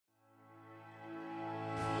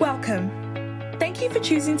Welcome. Thank you for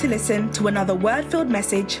choosing to listen to another word-filled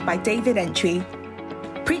message by David Entry.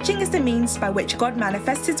 Preaching is the means by which God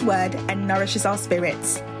manifests His word and nourishes our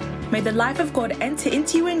spirits. May the life of God enter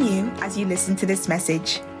into you anew as you listen to this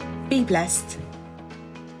message. Be blessed.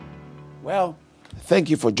 Well, thank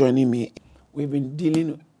you for joining me. We've been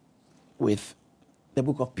dealing with the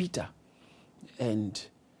book of Peter. And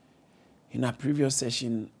in our previous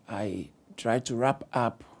session, I tried to wrap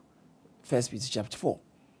up 1 Peter chapter 4.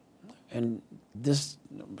 And this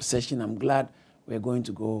session, I'm glad we're going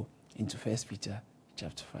to go into 1 Peter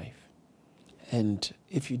chapter 5. And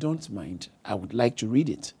if you don't mind, I would like to read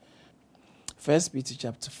it. 1 Peter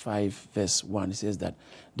chapter 5, verse 1 says that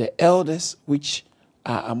the elders which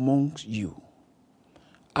are amongst you,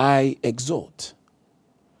 I exhort,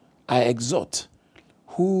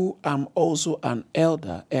 who am also an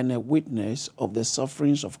elder and a witness of the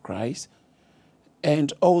sufferings of Christ,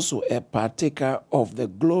 and also a partaker of the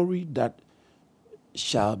glory that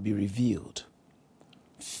shall be revealed.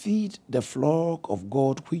 Feed the flock of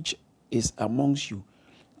God which is amongst you,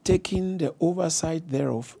 taking the oversight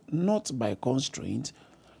thereof, not by constraint,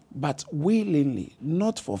 but willingly,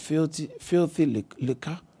 not for filthy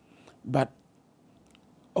liquor, but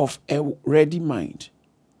of a ready mind,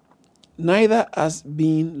 neither as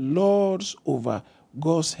being lords over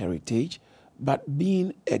God's heritage, but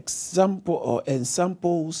being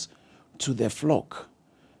ensamples to the flock.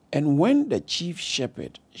 And when the chief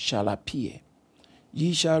shepherd shall appear,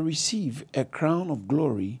 ye shall receive a crown of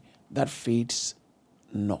glory that fades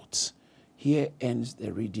not. Here ends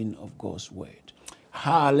the reading of God's word.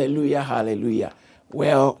 Hallelujah, hallelujah.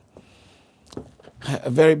 Well,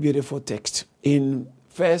 a very beautiful text. In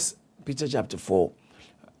 1 Peter chapter 4,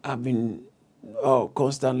 I've been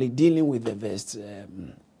constantly dealing with the verse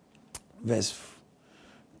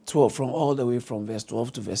 12, from all the way from verse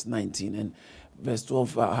 12 to verse 19. And verse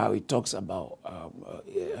 12, how it talks about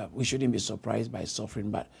we shouldn't be surprised by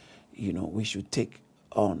suffering, but, we should take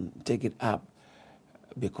it up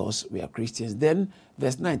because we are Christians. Then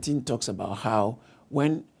verse 19 talks about how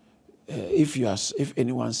when, if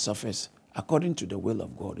anyone suffers according to the will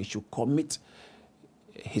of God, he should commit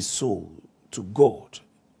his soul to God.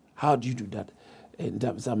 How do you do that?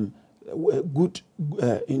 And some good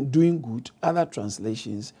in doing good. Other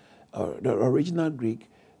translations, the original Greek,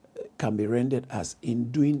 can be rendered as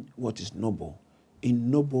in doing what is noble,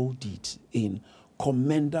 in noble deeds, in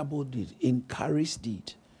commendable deeds, in courageous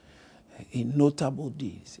deeds, in notable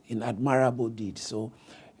deeds, in admirable deeds. So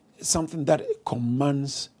something that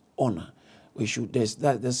commands honor.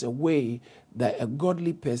 There's a way that a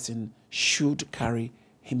godly person should carry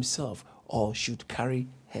himself or should carry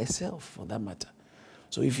herself, for that matter.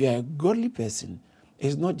 So if you're a godly person,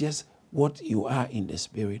 it's not just what you are in the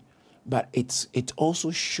spirit, but it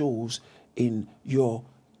also shows in your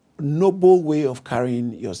noble way of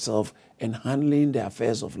carrying yourself and handling the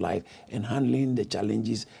affairs of life and handling the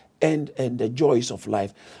challenges and the joys of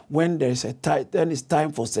life. When there's then it's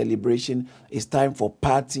time for celebration, it's time for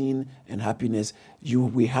partying and happiness.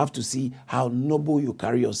 We have to see how noble you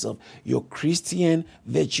carry yourself. Your Christian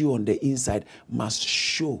virtue on the inside must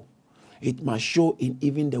show. It must show in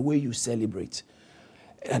even the way you celebrate.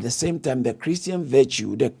 At the same time, the Christian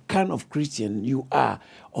virtue, the kind of Christian you are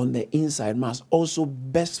on the inside, must also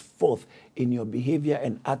burst forth in your behavior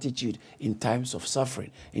and attitude in times of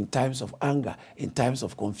suffering, in times of anger, in times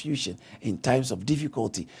of confusion, in times of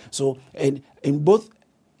difficulty. So, in both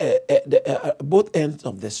ends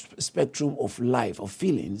of the spectrum of life, of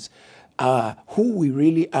feelings, who we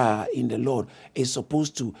really are in the Lord is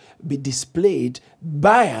supposed to be displayed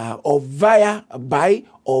by or via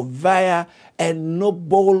a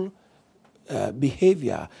noble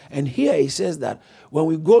behavior. And here he says that when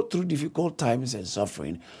we go through difficult times and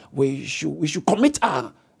suffering, we should commit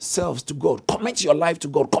ourselves to God. Commit your life to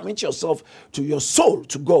God. Commit yourself to your soul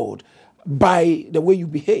to God by the way you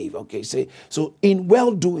behave. Okay, so in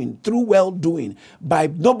well-doing, through well-doing, by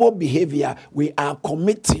noble behavior, we are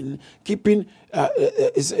committing, keeping.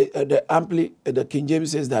 The King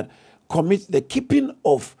James says that commit the keeping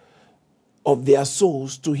of their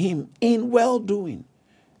souls to Him in well-doing,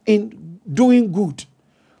 in doing good,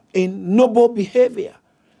 in noble behavior,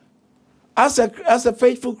 as a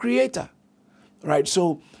faithful Creator, right?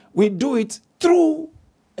 So we do it through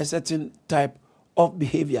a certain type of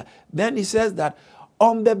behavior. Then he says that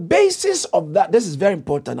on the basis of that, this is very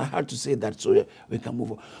important. I had to say that so we can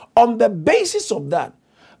move on. On the basis of that,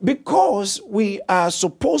 because we are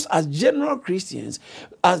supposed as general Christians,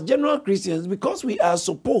 because we are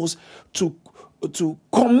supposed to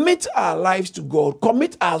commit our lives to God,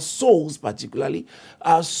 commit our souls, particularly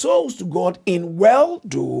our souls to God in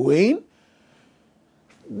well-doing,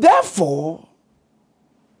 Therefore,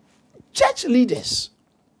 church leaders,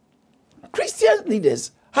 Christian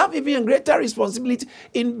leaders, have even greater responsibility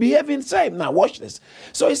in behaving same. Now, watch this.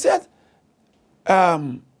 So he said,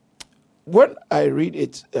 when I read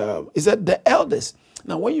it, he said the elders.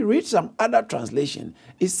 Now, when you read some other translation,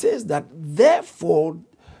 it says that therefore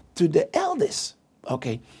to the elders.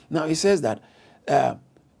 Okay. Now it says that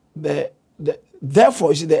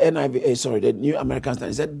therefore, you see the NIV, the New American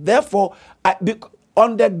Standard. It said therefore,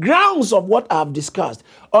 on the grounds of what I've discussed,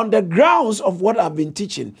 on the grounds of what I've been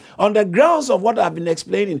teaching, on the grounds of what I've been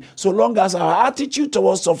explaining, so long as our attitude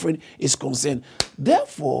towards suffering is concerned,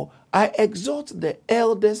 therefore, I exhort the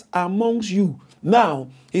elders amongst you. Now,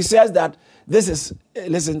 he says that this is,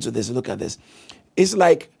 listen to this, look at this. It's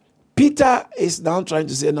like Peter is now trying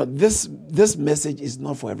to say, no, this message is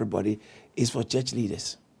not for everybody, it's for church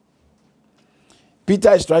leaders.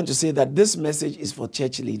 Peter is trying to say that this message is for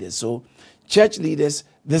church leaders. So, church leaders,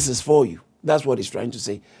 this is for you. That's what he's trying to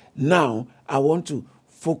say. Now, I want to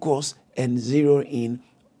focus and zero in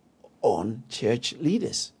on church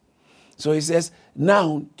leaders. So he says,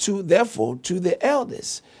 now, therefore, to the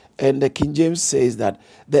elders. And the King James says that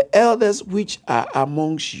the elders which are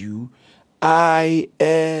amongst you, I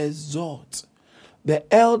exhort.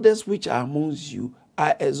 The elders which are amongst you,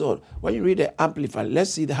 I exhort. When you read the Amplified,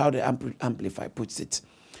 let's see how the Amplified puts it.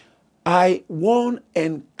 I warn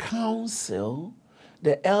and counsel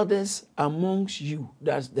the elders amongst you.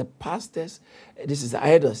 That's the pastors. This is the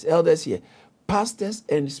elders here. Pastors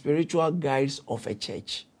and spiritual guides of a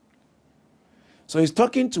church. So he's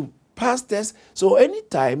talking to pastors. So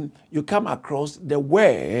anytime you come across the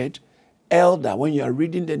word elder, when you are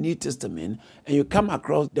reading the New Testament and you come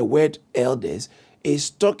across the word elders, it's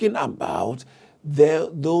talking about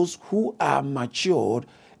those who are matured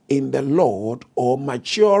in the Lord or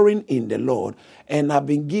maturing in the Lord and have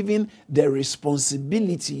been given the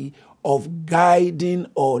responsibility of guiding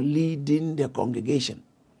or leading the congregation.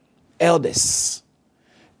 Elders.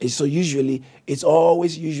 So it's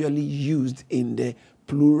always usually used in the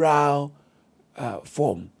plural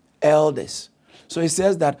form. Elders. So it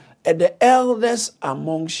says that the elders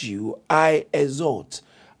amongst you, I exhort.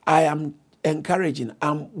 I am encouraging,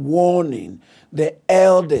 I'm warning the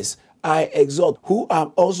elders, I exhort, who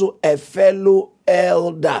am also a fellow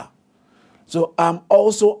elder. So I'm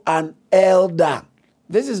also an elder.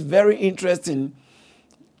 This is very interesting.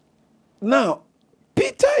 Now,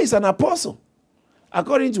 Peter is an apostle.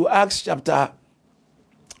 According to Acts chapter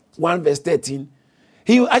 1 verse 13,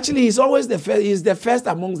 he actually is always the first, he is the first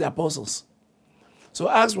amongst the apostles. So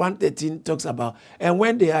Acts 1:13 talks about, and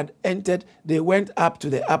when they had entered, they went up to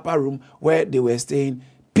the upper room where they were staying.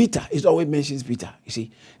 Peter, it always mentions Peter, you see.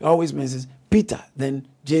 It always mentions Peter, then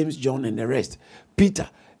James, John, and the rest. Peter.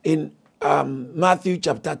 In Matthew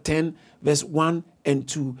chapter 10, verse 1 and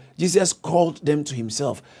 2, Jesus called them to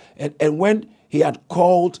himself. And when he had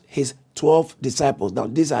called his 12 disciples, now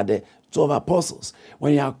these are the 12 apostles.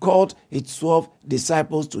 When he had called his 12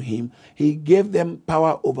 disciples to him, he gave them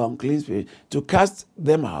power over unclean spirits to cast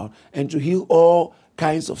them out and to heal all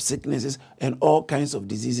kinds of sicknesses and all kinds of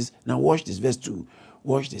diseases. Now watch this, verse 2.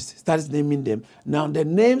 Watch this. Starts naming them. Now the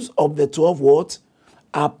names of the 12 what?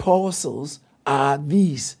 Apostles are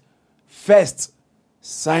these. First,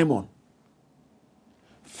 Simon.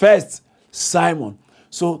 First, Simon.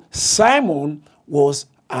 So Simon was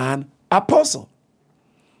an apostle.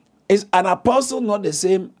 Is an apostle not the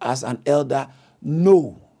same as an elder?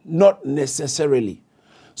 No, not necessarily.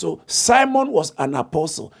 So Simon was an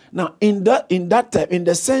apostle. Now, in that time, in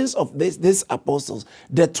the sense of these apostles,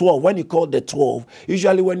 the 12, when you call the 12,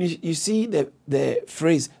 usually when you see the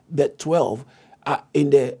phrase the 12 in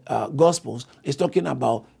the Gospels, it's talking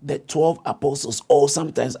about the 12 apostles, or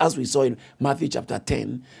sometimes, as we saw in Matthew chapter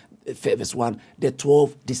 10, verse 1, the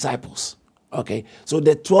 12 disciples. Okay, so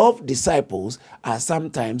the 12 disciples are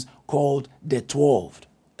sometimes called the 12.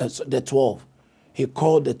 The 12. He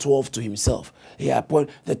called the 12 to himself. He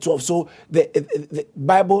appointed the 12. So the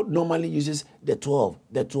Bible normally uses the 12.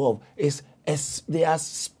 The 12 they are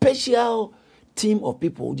special team of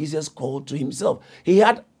people Jesus called to himself. He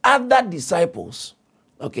had other disciples.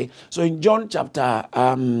 Okay, so in John chapter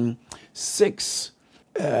 6,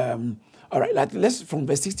 all right, let's from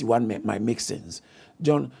verse 61 might make sense.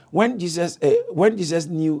 John, when Jesus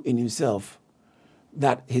knew in himself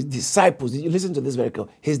that his disciples, you listen to this very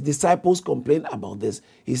clearly, his disciples complained about this,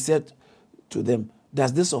 he said to them,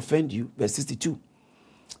 does this offend you? Verse 62.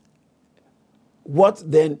 What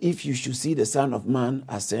then if you should see the Son of Man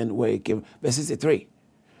ascend where he came? Verse 63.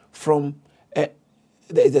 From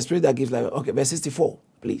the Spirit that gives life. Okay, verse 64,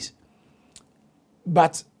 please.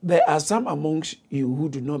 But there are some amongst you who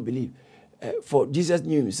do not believe. for Jesus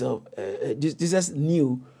knew himself. Jesus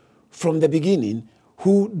knew from the beginning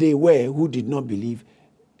who they were who did not believe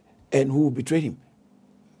and who betrayed him.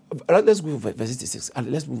 Let's go for verse 66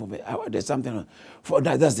 and let's move on. There's something for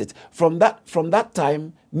that. That's it. From that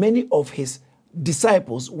time, many of his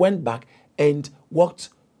disciples went back and walked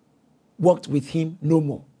with him no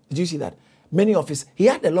more. Did you see that? He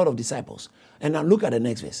had a lot of disciples. And now look at the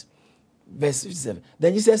next verse. Verse 57.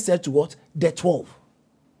 Then Jesus said to what? The 12.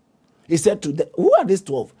 He said to who are these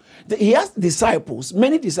 12? He has disciples,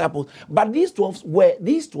 many disciples, but these 12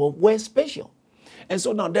 were special. And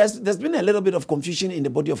so now there's been a little bit of confusion in the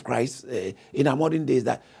body of Christ in our modern days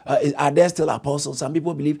that are there still apostles? Some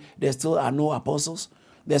people believe there still are no apostles.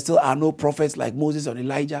 There still are no prophets like Moses and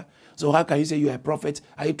Elijah. So how can you say you are a prophet?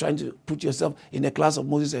 Are you trying to put yourself in the class of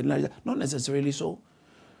Moses and Elijah? Not necessarily so.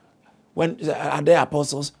 When are there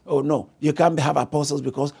apostles? Oh no, you can't have apostles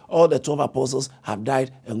because all the 12 apostles have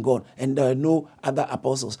died and gone, and there are no other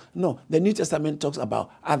apostles. No, the New Testament talks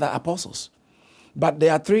about other apostles, but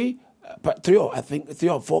there are three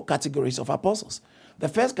or four categories of apostles. The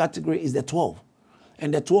first category is the 12,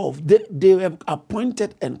 and the 12 they were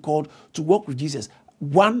appointed and called to work with Jesus.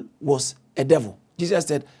 One was a devil. Jesus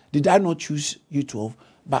said, "Did I not choose you 12?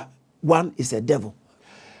 But one is a devil."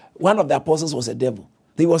 One of the apostles was a devil.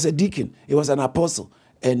 He was a deacon, he was an apostle,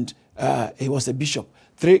 and he was a bishop.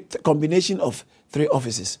 Combination of three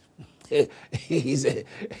offices. Jesus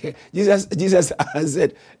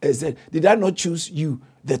said, "Did I not choose you,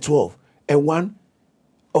 the 12, and one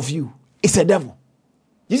of you is a devil?"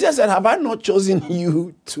 Jesus said, "Have I not chosen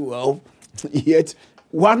you 12, yet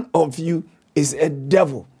one of you is a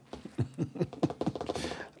devil?"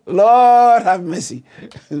 Lord have mercy.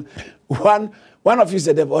 One of you is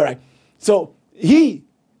a devil. All right. So he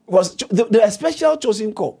was the special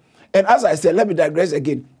chosen call. And as I said, let me digress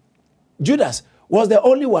again. Judas was the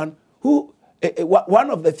only one who, one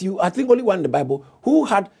of the few, I think only one in the Bible,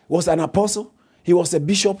 was an apostle, he was a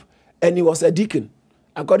bishop, and he was a deacon.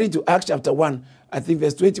 According to Acts chapter 1, I think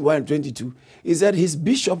verse 21 and 22, he said his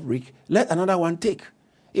bishopric, let another one take.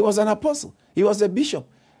 He was an apostle. He was a bishop.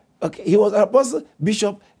 Okay, he was an apostle,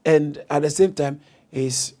 bishop, and at the same time,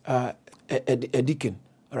 he's a deacon.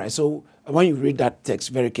 All right, so when you read that text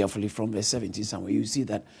very carefully from verse 17 somewhere, you see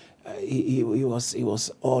that he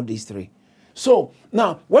was all these three. So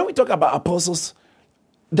now, when we talk about apostles,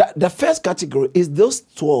 the first category is those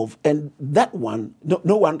 12, and that one,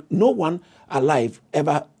 no one alive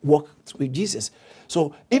ever walked with Jesus.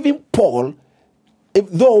 So even Paul,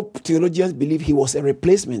 though theologians believe he was a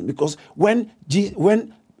replacement, because when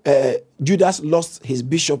Judas lost his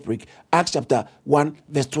bishopric, Acts chapter 1,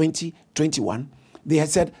 verse 20, 21, they had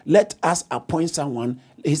said, let us appoint someone,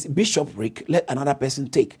 his bishopric, let another person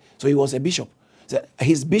take. So he was a bishop. So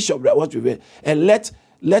his bishopric, what we read, and let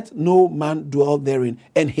no man dwell therein,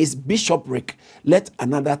 and his bishopric let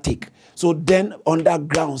another take. So then on that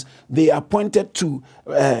grounds, they appointed to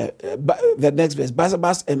the next verse,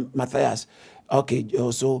 Barnabas and Matthias. Okay,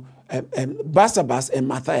 so Barnabas and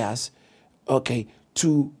Matthias, okay,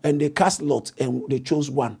 and they cast lots and they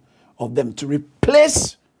chose one of them to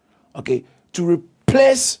replace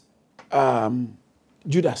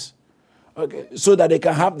Judas, okay, so that they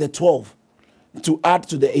can have the 12 to add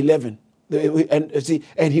to the 11.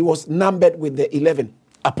 And he was numbered with the 11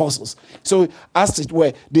 apostles. So as it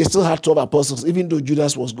were, they still had 12 apostles, even though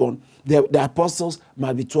Judas was gone. The apostles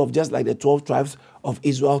might be 12, just like the 12 tribes of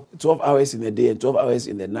Israel, 12 hours in the day and 12 hours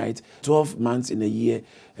in the night, 12 months in a year,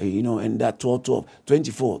 and that 12,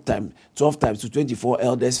 24 times, 12 times to 24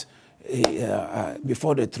 elders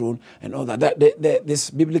before the throne and all that. This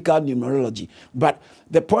biblical numerology. But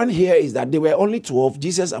the point here is that there were only 12.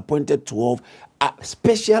 Jesus appointed 12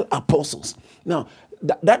 special apostles. Now,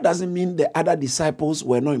 that doesn't mean the other disciples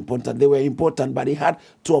were not important. They were important, but he had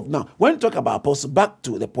 12. Now, when we talk about apostles, back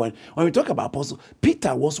to the point, when we talk about apostles,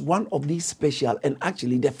 Peter was one of these special and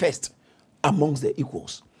actually the first amongst the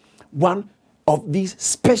equals. One of these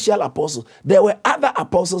special apostles. There were other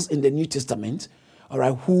apostles in the New Testament, all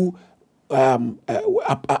right, who an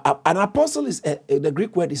apostle is the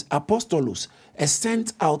Greek word is apostolos, a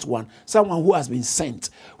sent out one, someone who has been sent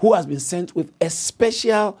with a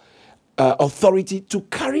special authority to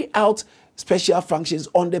carry out special functions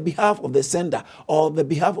on the behalf of the sender or the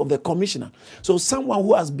behalf of the commissioner. So someone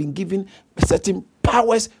who has been given certain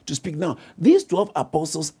powers to speak. Now, these 12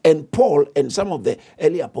 apostles and Paul and some of the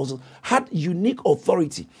early apostles had unique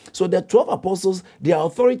authority. So the 12 apostles, their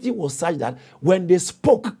authority was such that when they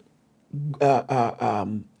spoke,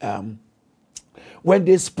 when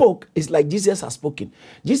they spoke, it's like Jesus has spoken.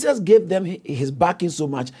 Jesus gave them his backing so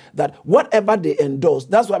much that whatever they endorsed,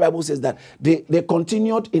 that's why the Bible says that they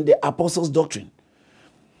continued in the apostles' doctrine.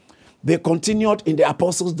 They continued in the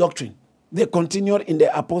apostles' doctrine. They continued in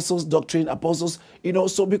the apostles' doctrine, apostles,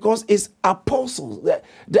 so because it's apostles.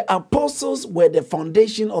 The apostles were the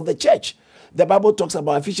foundation of the church. The Bible talks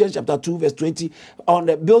about Ephesians chapter 2, verse 20,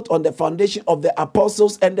 built on the foundation of the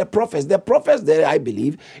apostles and the prophets. The prophets there, I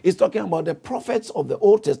believe, is talking about the prophets of the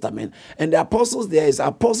Old Testament. And the apostles there is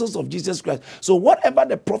apostles of Jesus Christ. So whatever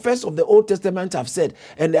the prophets of the Old Testament have said,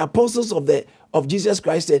 and the apostles of Jesus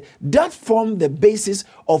Christ said, that form the basis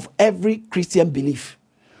of every Christian belief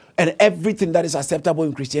and everything that is acceptable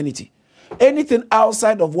in Christianity. Anything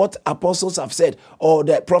outside of what apostles have said or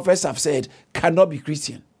the prophets have said cannot be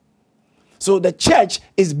Christian. So the church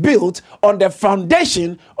is built on the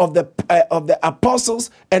foundation of the apostles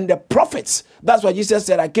and the prophets. That's why Jesus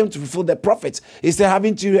said, I came to fulfill the prophets. He said,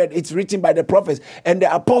 haven't you read, it's written by the prophets. And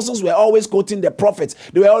the apostles were always quoting the prophets.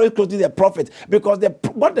 They were always quoting the prophets because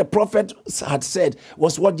what the prophets had said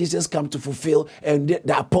was what Jesus came to fulfill, and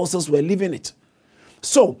the apostles were living it.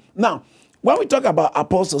 So now, when we talk about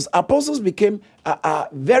apostles became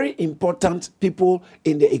very important people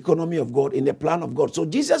in the economy of God, in the plan of God. So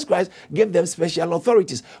Jesus Christ gave them special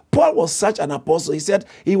authorities. Paul was such an apostle. He said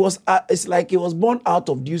it's like he was born out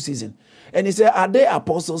of due season. And he said, are they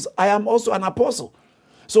apostles? I am also an apostle.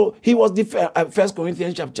 So he was 1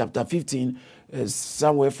 Corinthians chapter 15,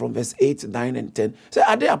 somewhere from verse 8, 9, and 10. Say,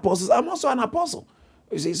 are they apostles? I'm also an apostle.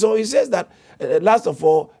 You see, so he says that last of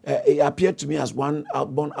all, he appeared to me as one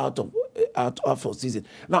born out of season.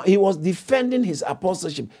 Now he was defending his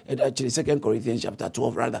apostleship. Actually, 2 Corinthians chapter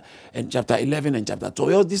 12 rather, and chapter 11 and chapter 12.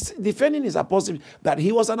 He was defending his apostleship that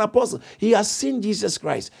he was an apostle. He has seen Jesus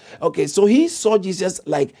Christ. Okay, so he saw Jesus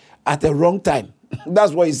like at the wrong time.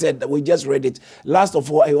 That's what he said. We just read it. Last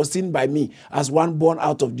of all, he was seen by me as one born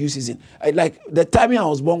out of due season. Like the timing I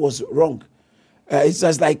was born was wrong. It's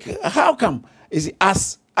just like, how come? Is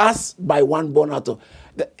us by one born out of...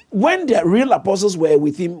 When the real apostles were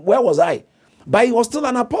with him, where was I? But he was still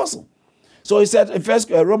an apostle. So he said in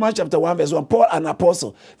Romans chapter 1 verse 1, Paul an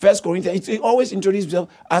apostle. 1 Corinthians, he always introduced himself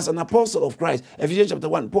as an apostle of Christ. Ephesians chapter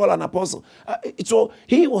 1, Paul an apostle. So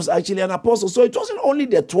he was actually an apostle. So it wasn't only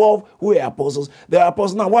the 12 who were apostles. They were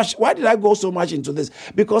apostles. Now why did I go so much into this?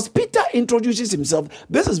 Because Peter introduces himself.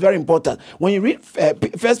 This is very important. When you read 1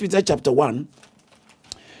 Peter chapter 1,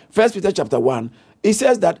 it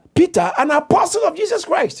says that Peter, an apostle of Jesus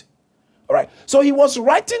Christ. All right. So he was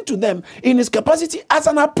writing to them in his capacity as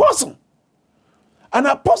an apostle. An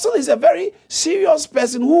apostle is a very serious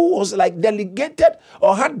person who was like delegated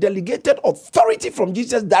or had delegated authority from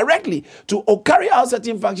Jesus directly to carry out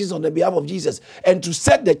certain functions on the behalf of Jesus and to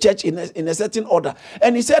set the church in a certain order.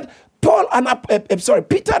 And he said, Peter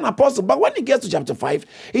an apostle. But when he gets to chapter 5,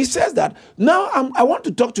 he says that now I want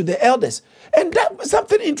to talk to the elders. And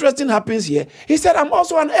something interesting happens here. He said, I'm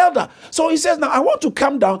also an elder. So he says, now I want to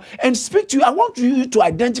come down and speak to you. I want you to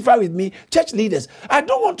identify with me, church leaders. I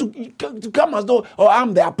don't want to come as though,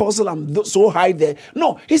 I'm the apostle, I'm so high there.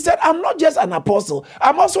 No, he said, I'm not just an apostle,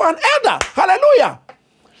 I'm also an elder. Hallelujah.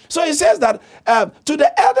 So he says that to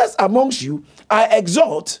the elders amongst you, I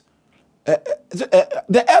exhort,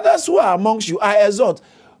 the elders who are amongst you, I exhort,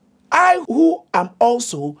 I who am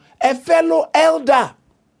also a fellow elder.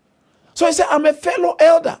 So he said, I'm a fellow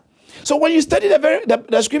elder. So when you study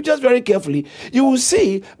the scriptures very carefully, you will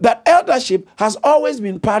see that eldership has always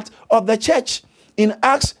been part of the church. In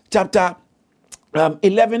Acts chapter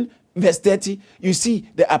 11, verse 30, you see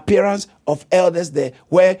the appearance of elders there,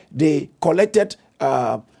 where they collected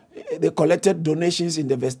donations in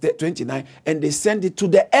the verse 29, and they sent it to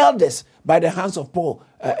the elders by the hands of Paul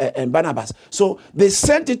and Barnabas. So they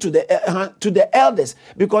sent it to the elders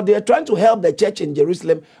because they are trying to help the church in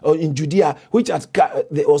Jerusalem or in Judea, which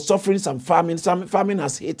they were suffering some famine. Some famine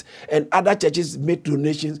has hit, and other churches made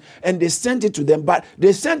donations, and they sent it to them. But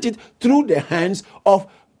they sent it through the hands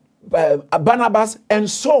of Barnabas and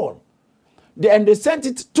Saul. And they sent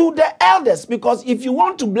it to the elders, because if you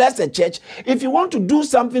want to bless a church, if you want to do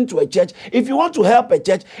something to a church, if you want to help a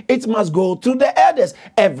church, it must go through the elders.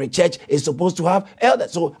 Every church is supposed to have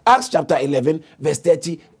elders. So Acts chapter 11 verse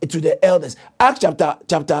 30 to the elders. Acts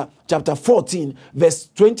chapter 14 verse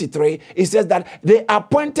 23, it says that they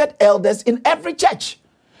appointed elders in every church.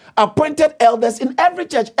 Appointed elders in every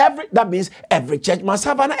church. That means every church must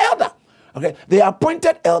have an elder. Okay, they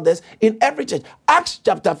appointed elders in every church. Acts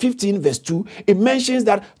chapter 15 verse 2, it mentions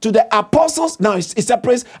that to the apostles, now it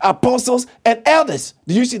separates apostles and elders.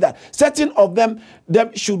 Did you see that? Certain of them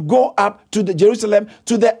should go up to the Jerusalem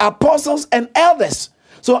to the apostles and elders.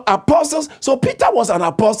 So apostles, so Peter was an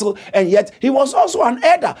apostle, and yet he was also an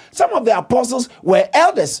elder. Some of the apostles were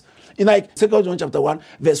elders. In like 2 John chapter 1,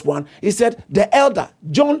 verse 1, he said, the elder.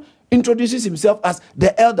 John introduces himself as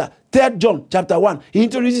the elder. 3 John chapter 1, he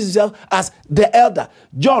introduces himself as the elder.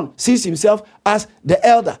 John sees himself as the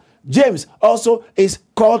elder. James also is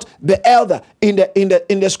called the elder in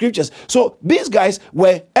the scriptures. So these guys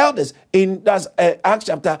were elders. In that's Acts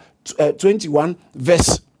chapter 21,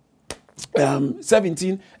 verse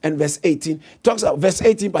 17 and verse 18 talks about, verse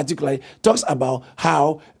 18 particularly talks about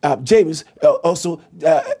how James also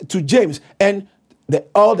to James and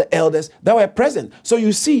all the elders that were present. So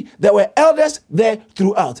you see, there were elders there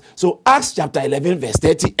throughout. So Acts chapter 11 verse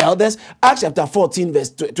 30, elders. Acts chapter 14 verse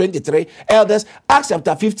 23, elders. Acts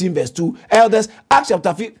chapter 15 verse 2, elders. Acts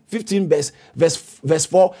chapter 15 verse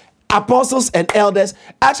 4, apostles and elders.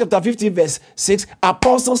 Acts chapter 15 verse 6,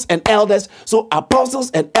 apostles and elders. So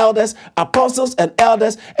apostles and elders, apostles and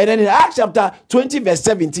elders. And then in Acts chapter 20 verse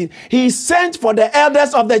 17, he sent for the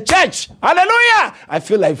elders of the church. Hallelujah. I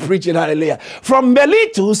feel like preaching hallelujah. From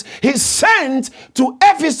Miletus, he sent to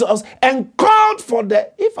Ephesus and called for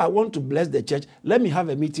the, if I want to bless the church, let me have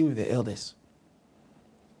a meeting with the elders.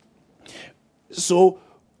 So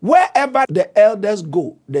wherever the elders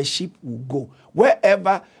go, the sheep will go.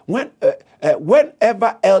 Whenever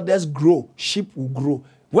elders grow, sheep will grow.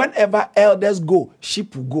 Whenever elders go,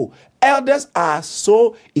 sheep will go. Elders are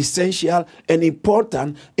so essential and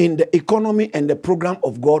important in the economy and the program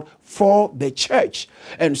of God for the church.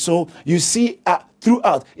 And so you see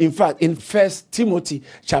throughout, in fact, in 1 Timothy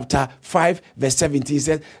chapter 5, verse 17, it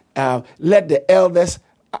says, let the elders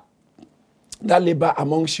that labor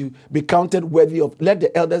amongst you be counted worthy of, let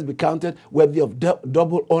the elders be counted worthy of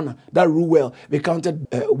double honor. That rule well be counted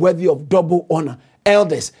worthy of double honor.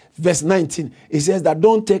 Elders, verse 19, it says that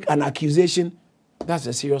don't take an accusation. That's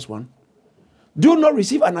a serious one. Do not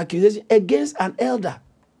receive an accusation against an elder.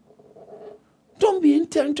 Don't be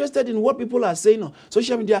interested in what people are saying on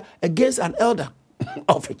social media against an elder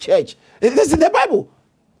of a church. This is in the Bible.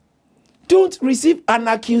 Don't receive an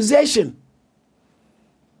accusation.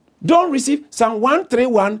 Don't receive Psalm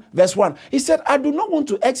 131 verse 1. He said, I do not want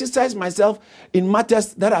to exercise myself in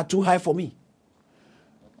matters that are too high for me.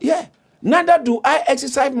 Yeah. Neither do I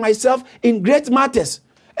exercise myself in great matters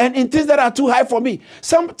and in things that are too high for me.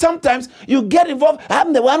 Sometimes you get involved.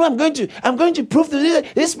 I'm the one who I'm going to prove to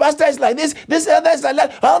this pastor is like this elder is like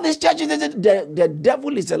that, all these churches. The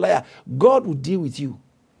devil is a liar. God will deal with you.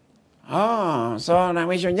 Oh, so now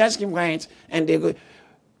we should just keep quiet and they go.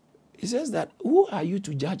 He says that, who are you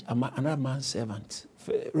to judge another man's servant?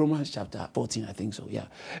 Romans chapter 14, I think so, yeah.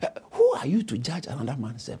 Who are you to judge another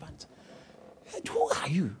man's servant? Who are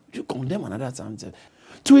you? You condemn another servant.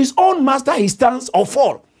 To his own master he stands or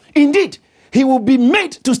fall. Indeed, he will be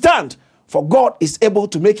made to stand, for God is able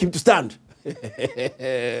to make him to stand.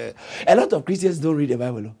 A lot of Christians don't read the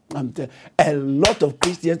Bible. A lot of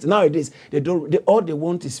Christians nowadays, all they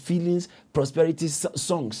want is feelings, prosperity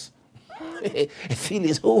songs.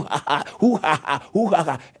 Feelings,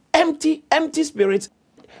 empty spirits.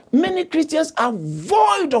 Many Christians are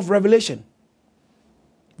void of revelation.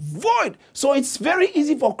 Void. So it's very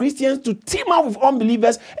easy for Christians to team up with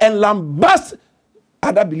unbelievers and lambast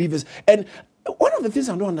other believers. And one of the things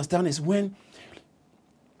I don't understand is when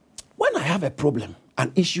I have a problem,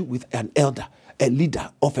 an issue with an elder, a leader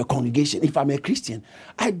of a congregation, if I'm a Christian,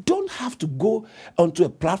 I don't have to go onto a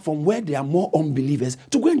platform where there are more unbelievers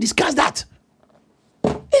to go and discuss that.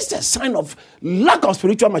 It's a sign of lack of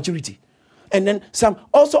spiritual maturity. And then some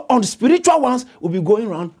also unspiritual ones will be going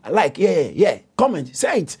around like, yeah, comment,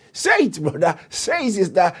 say it, brother, say it,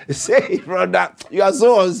 sister, say it, brother. You are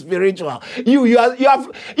so unspiritual. You know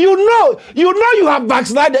you have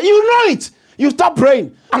backslided. You know it. You stop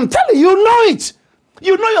praying. I'm telling you, you know it.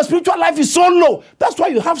 You know your spiritual life is so low. That's why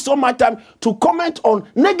you have so much time to comment on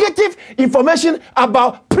negative information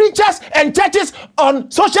about preachers and churches on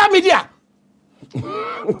social media.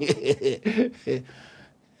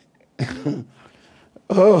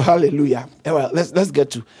 Oh, hallelujah. Well, let's get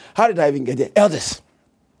to, how did I even get there? Elders.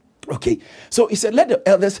 Okay, so he said, let the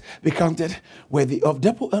elders be counted worthy of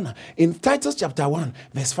double honor. In Titus chapter 1,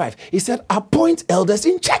 verse 5, he said, appoint elders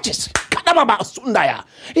in churches.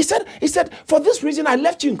 He said, for this reason I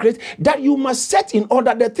left you in Crete, that you must set in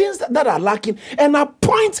order the things that are lacking and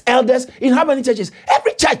appoint elders in how many churches?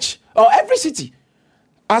 Every church or every city,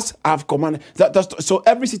 as I've commanded. So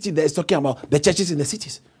every city there is talking about the churches in the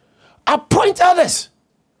cities. Appoint elders.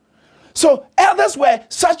 So elders were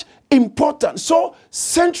such important, so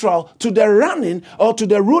central to the running or to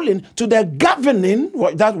the ruling, to the governing,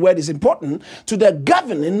 that word is important, to the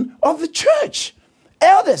governing of the church.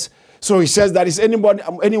 Elders. So he says that is anyone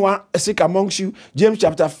sick amongst you? James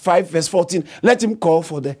chapter 5 verse 14. Let him call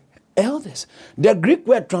for the elders. The Greek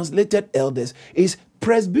word translated elders is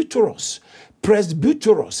presbyteros.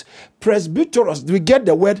 Presbyteros. Presbyteros. We get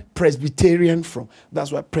the word Presbyterian from.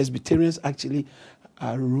 That's why Presbyterians actually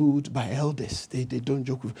are ruled by elders. They don't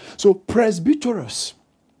joke with. So presbyteros,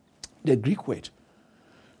 the Greek word.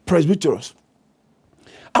 Presbyteros.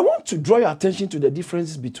 I want to draw your attention to the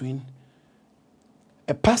differences between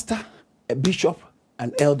a pastor, a bishop,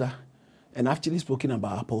 an elder, and actually spoken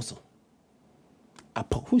about apostle.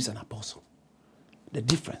 Who is an apostle? The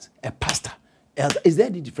difference. A pastor, elder. Is there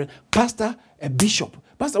any difference? Pastor, a bishop.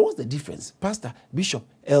 Pastor, what's the difference? Pastor, bishop,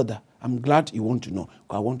 elder. I'm glad you want to know,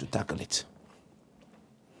 because I want to tackle it.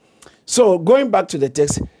 So going back to the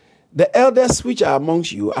text, the elders which are among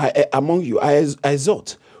you, I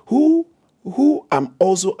exhort, who am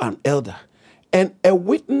also an elder and a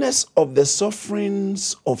witness of the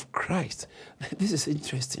sufferings of Christ. This is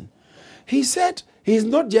interesting. He said he's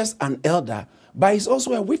not just an elder, but he's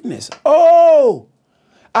also a witness. Oh,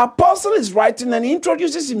 Apostle is writing and he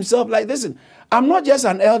introduces himself like, listen, I'm not just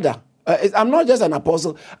an elder. I'm not just an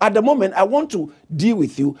apostle. At the moment, I want to deal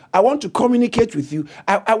with you. I want to communicate with you.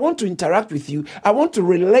 I want to interact with you. I want to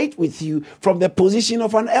relate with you from the position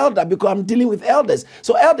of an elder, because I'm dealing with elders.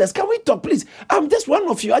 So elders, can we talk, please? I'm just one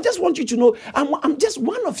of you. I just want you to know I'm just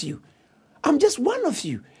one of you. I'm just one of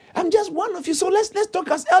you. I'm just one of you. So let's talk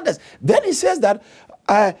as elders. Then he says that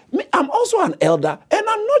I'm also an elder, and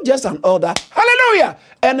I'm not just an elder. Hallelujah.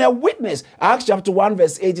 And a witness. Acts chapter 1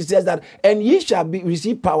 verse 8, it says that, and ye shall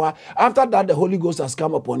receive power. After that, the Holy Ghost has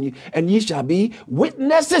come upon you, and ye shall be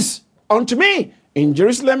witnesses unto me in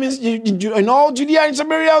Jerusalem, in all Judea and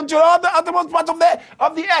Samaria, unto all the uttermost parts of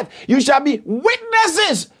the earth. You shall be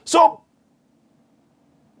witnesses. So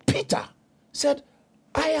Peter said,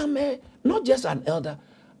 I am not just an elder,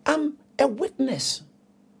 I'm a witness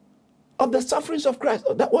of the sufferings of Christ.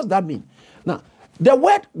 What does that mean? Now, the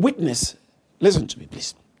word witness, listen to me,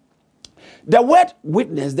 please. The word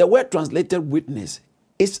witness, the word translated witness,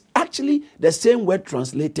 is actually the same word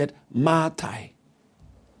translated martyr.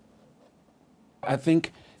 I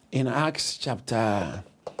think in Acts chapter,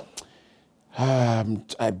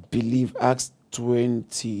 I believe Acts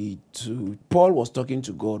 22, Paul was talking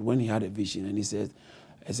to God when he had a vision, and he said,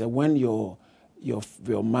 when your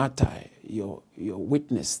martyr, your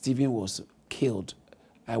witness, Stephen, was killed,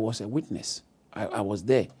 I was a witness. I was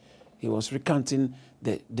there. He was recounting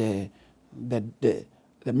the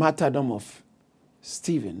martyrdom of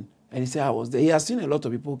Stephen, and he said, I was there. He has seen a lot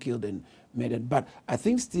of people killed and murdered, but I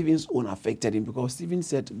think Stephen's own affected him, because Stephen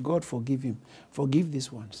said, God, forgive him. Forgive these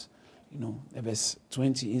ones. Verse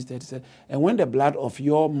 20 instead said, and when the blood of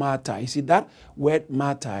your martyr, you see that word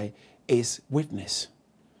martyr is witness.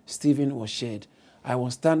 Stephen was shed. I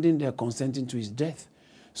was standing there consenting to his death.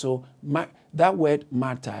 So that word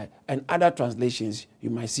martyr and other translations, you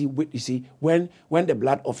might see, when the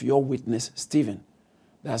blood of your witness, Stephen,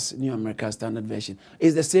 that's New American Standard Version,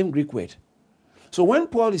 is the same Greek word. So when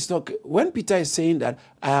Peter is saying that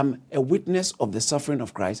I am a witness of the suffering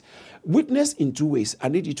of Christ, witness in two ways. I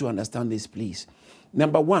need you to understand this, please.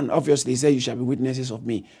 Number one, obviously, he said, you shall be witnesses of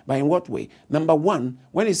me. But in what way? Number one,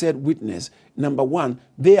 when he said witness,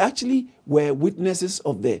 they actually were witnesses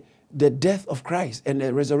of the death of Christ and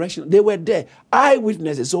the resurrection. They were there.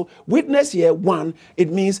 Eyewitnesses. So witness here, one, it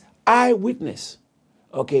means eyewitness.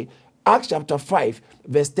 Okay. Acts chapter 5,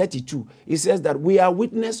 verse 32, it says that we are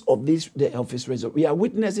witnesses of his resurrection. We are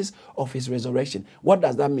witnesses of his resurrection. What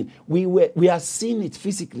does that mean? We are seeing it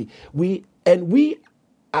physically. We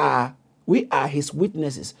are his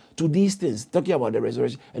witnesses to these things, talking about the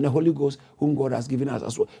resurrection and the Holy Ghost whom God has given us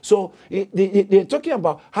as well. So they're talking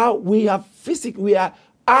about how we are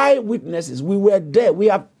eyewitnesses. We were there. We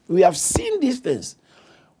have seen these things.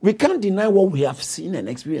 We can't deny what we have seen and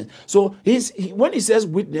experienced. So when he says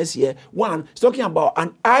witness here, one, he's talking about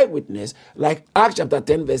an eyewitness, like Acts chapter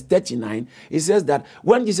 10, verse 39. He says that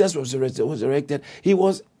when Jesus was resurrected, he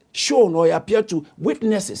was shown, or he appeared to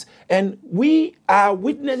witnesses. And we are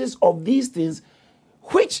witnesses of these things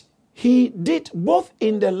which he did both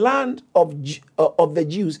in the land of the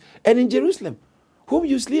Jews and in Jerusalem, whom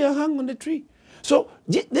you slew and hung on the tree. So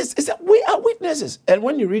this is we are witnesses. And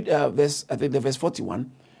when you read verse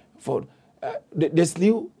 41, they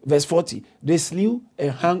slew, verse 40, they slew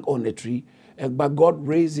and hung on a tree, but God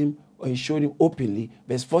raised him and showed him openly,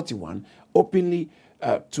 verse 41, openly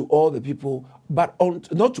to all the people, but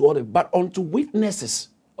not to all the, but unto witnesses.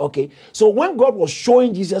 Okay, so when God was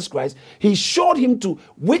showing Jesus Christ, he showed him to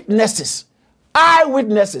witnesses,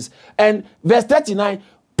 eyewitnesses. And verse 39,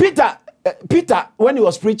 Peter Peter, when he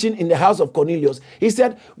was preaching in the house of Cornelius, he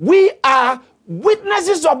said, we are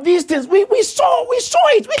witnesses of these things. We saw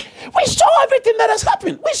it. We saw everything that has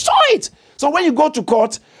happened. We saw it. So when you go to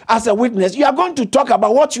court as a witness, you are going to talk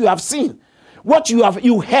about what you have seen, what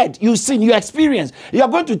you heard, you seen, you experienced. You are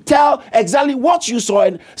going to tell exactly what you saw.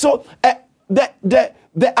 And so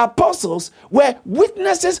the apostles were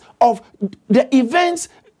witnesses of the events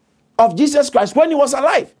of Jesus Christ when he was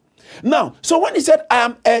alive. Now, so when he said, I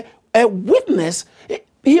am a witness,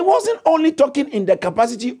 he wasn't only talking in the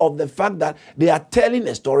capacity of the fact that they are telling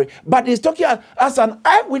a story, but he's talking as an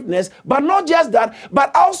eyewitness, but not just that,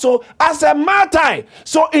 but also as a martyr.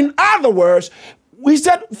 So in other words, we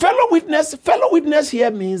said fellow witness. Fellow witness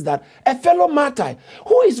here means that a fellow martyr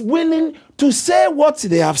who is willing to say what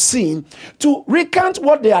they have seen, to recount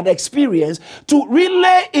what they had experienced, to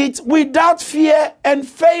relay it without fear and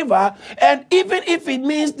favor, and even if it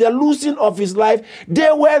means the losing of his life,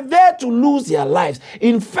 they were there to lose their lives.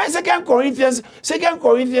 In 2 Corinthians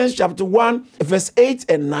chapter 1, verse 8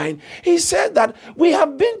 and 9, he said that we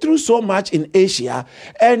have been through so much in Asia,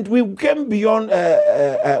 and we came beyond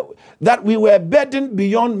that we were burdened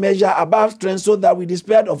beyond measure, above strength, so that we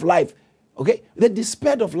despaired of life. Okay? They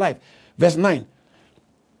despaired of life. Verse 9.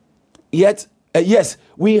 Yet, yes,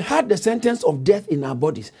 we had the sentence of death in our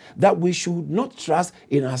bodies, that we should not trust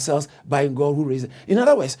in ourselves, but in God who raised it. In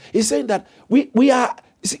other words, he's saying that we are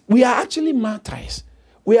actually martyrs.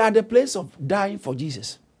 We are at the place of dying for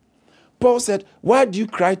Jesus. Paul said, why do you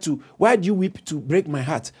weep to break my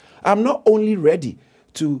heart? I'm not only ready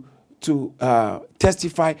to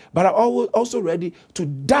testify, but I'm also ready to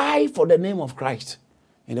die for the name of Christ.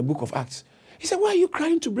 In the book of Acts, he said, why are you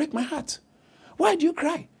crying to break my heart? Why do you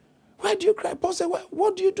cry? Why do you cry? Paul said,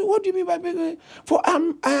 what do you do? What do you mean by begging? For I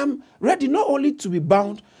am ready not only to be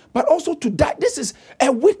bound, but also to die. This is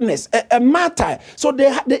a witness, a martyr. So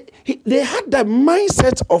they had the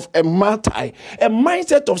mindset of a martyr, a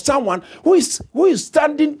mindset of someone who is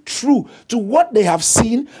standing true to what they have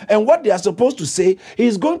seen and what they are supposed to say. He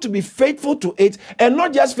is going to be faithful to it, and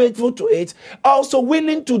not just faithful to it, also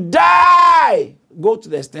willing to die. Go to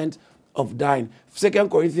the extent of dying. 2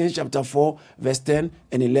 Corinthians chapter 4, verse 10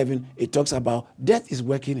 and 11, it talks about death is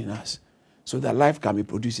working in us so that life can be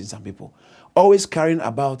produced in some people. Always carrying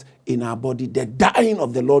about in our body the dying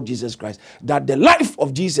of the Lord Jesus Christ, that the life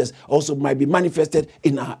of Jesus also might be manifested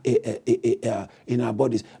in our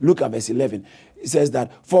bodies. Look at verse 11. It says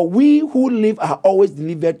that, for we who live are always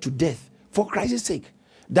delivered to death for Christ's sake,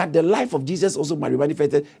 that the life of Jesus also might be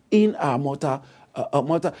manifested in our mortal.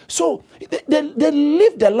 So they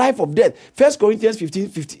live the life of death. 1 Corinthians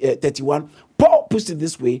 31, Paul puts it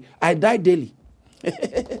this way, I die daily.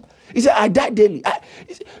 He said, I die daily.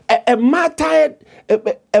 A martyr,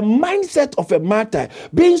 a mindset of a martyr,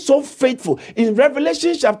 being so faithful. In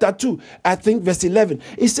Revelation chapter 2, I think verse 11,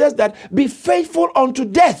 it says that be faithful unto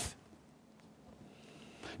death.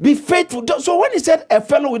 Be faithful. So when he said a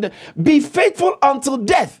fellow with be faithful until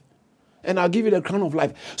death, and I'll give you the crown of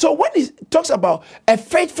life. So when he talks about a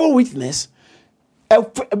faithful witness,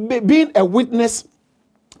 being a witness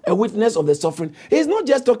of the suffering, he's not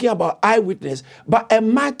just talking about eyewitness, but a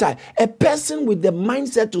martyr, a person with the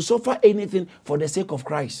mindset to suffer anything for the sake of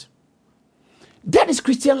Christ. That is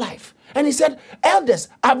Christian life. And he said, elders,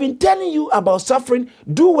 I've been telling you about suffering.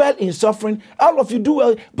 Do well in suffering. All of you do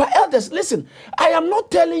well. But elders, listen, I am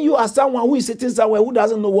not telling you as someone who is sitting somewhere who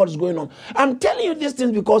doesn't know what is going on. I'm telling you these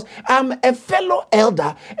things because I'm a fellow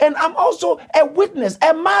elder and I'm also a witness,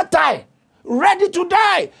 a martyr, ready to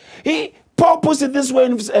die. Paul puts it this way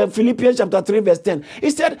in Philippians chapter 3, verse 10. He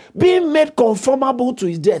said, being made conformable to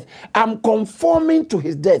his death. I'm conforming to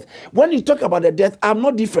his death. When you talk about the death, I'm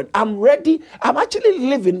not different. I'm ready. I'm actually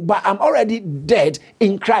living, but I'm already dead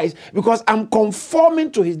in Christ because I'm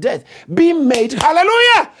conforming to his death. Being made,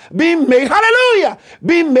 hallelujah,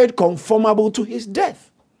 being made conformable to his death.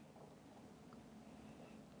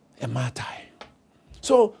 A martyr.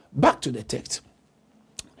 So back to the text.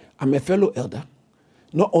 I'm a fellow elder.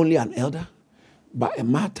 Not only an elder, but a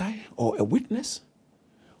martyr or a witness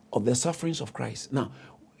of the sufferings of Christ. Now,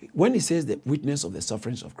 when he says the witness of the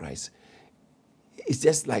sufferings of Christ, it's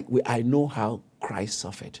just like I know how Christ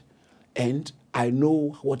suffered. And I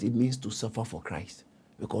know what it means to suffer for Christ.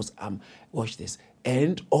 Because watch this.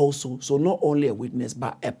 And also, so not only a witness,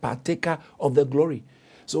 but a partaker of the glory.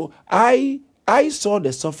 So I saw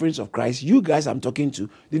the sufferings of Christ. You guys I'm talking to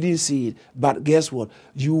didn't see it. But guess what?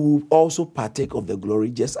 You will also partake of the glory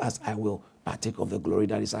just as I will partake of the glory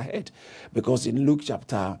that is ahead. Because in Luke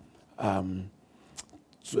chapter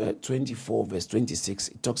 24, verse 26,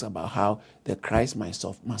 it talks about how the Christ must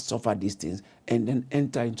suffer these things and then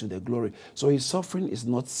enter into the glory. So his suffering is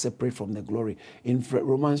not separate from the glory. In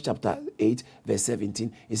Romans chapter 8, verse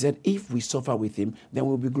 17, he said, if we suffer with him, then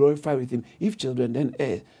we'll be glorified with him. If children,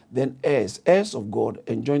 then heirs of God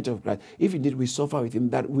and joint of Christ. If indeed we suffer with him,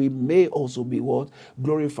 that we may also be what?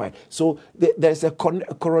 Glorified. So there's a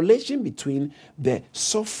correlation between the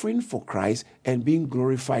suffering for Christ and being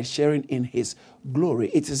glorified, sharing in his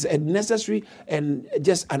glory. It is a necessary and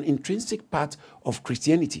just an intrinsic part of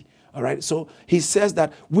Christianity. All right. So he says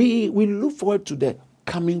that we look forward to the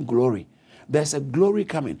coming glory. There's a glory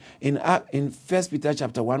coming. In 1 Peter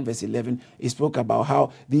chapter 1, verse 11, he spoke about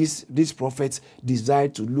how these prophets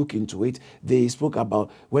desired to look into it. They spoke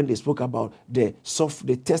about, when they spoke about they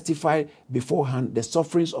testified beforehand the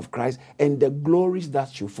sufferings of Christ and the glories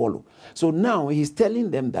that should follow. So now he's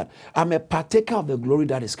telling them that I'm a partaker of the glory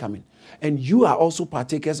that is coming. And you are also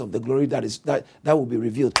partakers of the glory that will be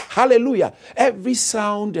revealed. Hallelujah. Every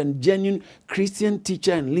sound and genuine Christian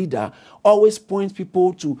teacher and leader always points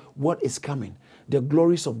people to what is coming. The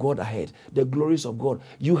glories of God ahead. The glories of God.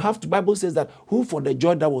 You have to, Bible says that who for the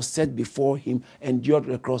joy that was set before him endured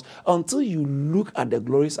the cross. Until you look at the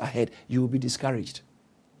glories ahead, you will be discouraged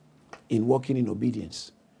in walking in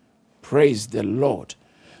obedience. Praise the Lord.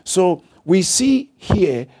 So we see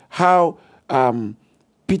here how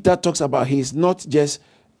Peter talks about he's not just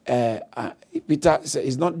he's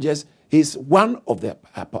one of the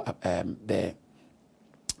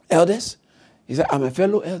elders. He said, I'm a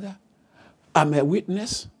fellow elder, I'm a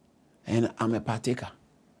witness, and I'm a partaker.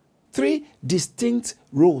 3 distinct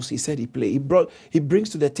roles he said he played. He brings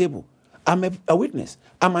to the table. I'm a witness,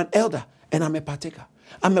 I'm an elder, and I'm a partaker.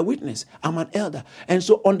 I'm a witness, I'm an elder. And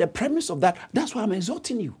so on the premise of that, that's why I'm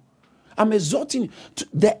exhorting you. I'm exhorting you.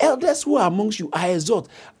 The elders who are amongst you, I exhort.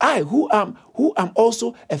 I, who am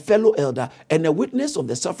also a fellow elder and a witness of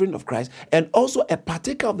the suffering of Christ and also a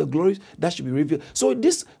partaker of the glories that should be revealed. So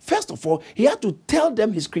this, first of all, he had to tell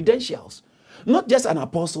them his credentials. Not just an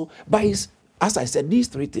apostle, but his, as I said, these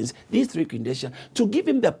 3 things, these 3 credentials, to give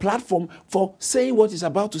him the platform for saying what he's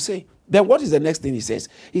about to say. Then what is the next thing he says?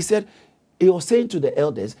 He said, he was saying to the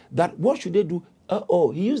elders that what should they do?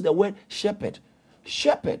 He used the word shepherd.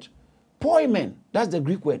 Shepherd. Poimen, that's the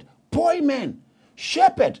Greek word. Poimen,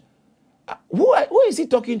 shepherd. Who is he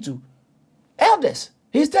talking to? Elders.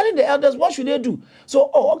 He's telling the elders what should they do.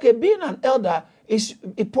 So, being an elder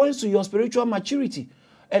it points to your spiritual maturity.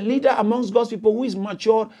 A leader amongst God's people who is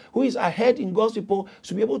matured, who is ahead in God's people,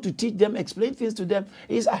 to be able to teach them, explain things to them,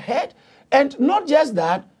 is ahead. And not just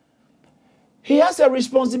that, he has a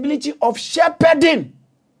responsibility of shepherding.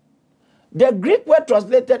 The Greek word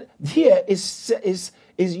translated here is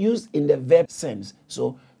used in the verb sense.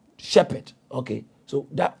 So, shepherd. Okay. So,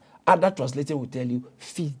 that other translation will tell you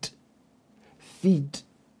feed. Feed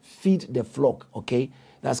the flock. Okay.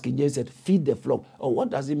 That's King James said, feed the flock. Oh,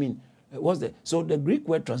 what does it mean? So, the Greek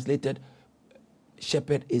word translated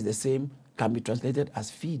shepherd is the same, can be translated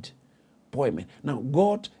as feed. Poimen. Now,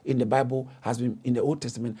 God in the Bible in the Old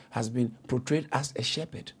Testament, has been portrayed as a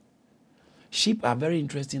shepherd. Sheep are very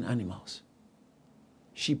interesting animals.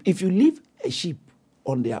 Sheep. If you leave a sheep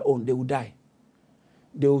on their own, they will die.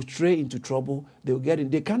 They will stray into trouble. They will get in.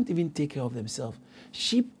 They can't even take care of themselves.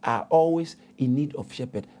 Sheep are always in need of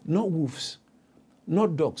shepherd. Not wolves,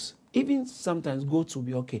 not dogs. Even sometimes goats will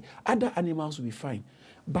be okay. Other animals will be fine.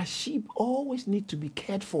 But sheep always need to be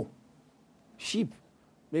cared for. Sheep.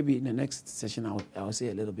 Maybe in the next session I'll say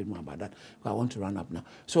a little bit more about that. I want to run up now.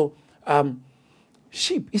 So,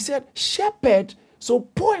 sheep. He said shepherd. So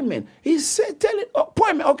poimen. He said,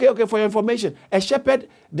 poimen. Okay, for your information. A shepherd,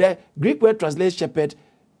 the Greek word translates shepherd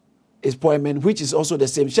is poimen, which is also the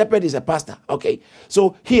same. Shepherd is a pastor. Okay.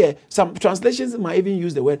 So here, some translations might even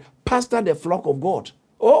use the word pastor the flock of God.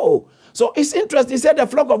 Oh, so it's interesting. He said the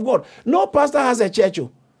flock of God. No pastor has a church.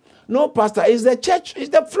 No pastor. Is the church,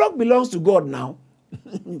 the flock belongs to God now.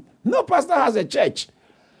 No pastor has a church.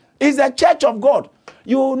 It's the church of God.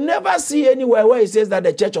 You will never see anywhere where it says that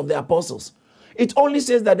the church of the apostles. It only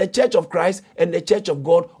says that the church of Christ and the church of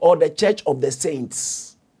God, or the church of the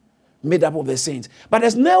saints, made up of the saints. But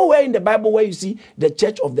there's nowhere in the Bible where you see the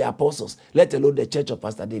church of the apostles, let alone the church of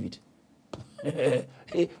Pastor David.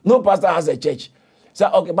 No pastor has a church. So,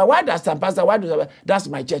 okay, but why does some pastor, that's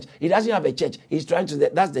my church. He doesn't have a church. He's trying to say,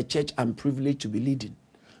 that's the church I'm privileged to be leading,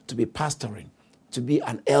 to be pastoring, to be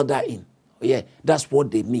an elder in. Yeah, that's what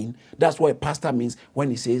they mean. That's what a pastor means when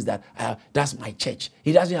he says that that's my church.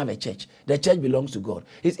 He doesn't have a church. The church belongs to God.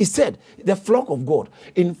 He said, the flock of God.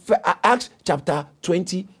 In Acts chapter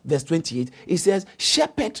 20, verse 28, it says,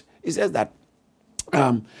 shepherd. It says that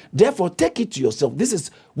Therefore, take it to yourself. This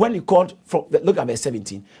is when he called from, look at verse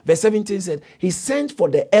 17. Verse 17 said, he sent for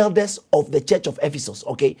the elders of the church of Ephesus.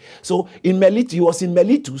 Okay. So in Miletus, he was in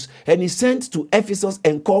Miletus, and he sent to Ephesus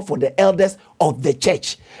and called for the elders of the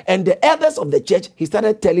church. And the elders of the church, he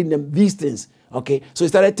started telling them these things. Okay, so he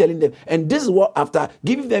started telling them, and this is what, after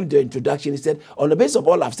giving them the introduction, he said, on the basis of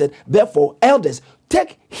all I've said, therefore, elders,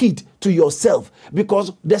 take heed to yourself,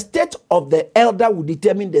 because the state of the elder will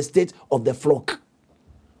determine the state of the flock.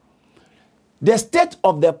 The state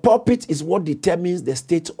of the pulpit is what determines the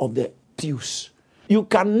state of the pews. You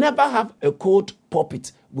can never have a cold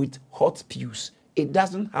pulpit with hot pews. It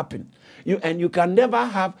doesn't happen. You can never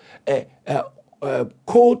have a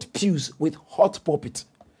cold pews with hot pulpit.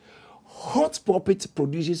 Hot pulpit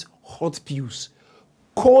produces hot pews.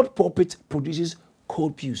 Cold pulpit produces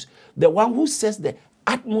cold pews. The one who sets the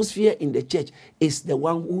atmosphere in the church is the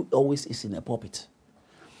one who always is in the pulpit.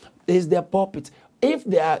 Is the pulpit. If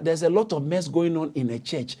there's a lot of mess going on in a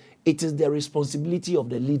church, it is the responsibility of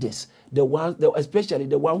the leaders, especially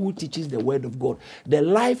the one who teaches the word of God. The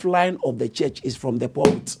lifeline of the church is from the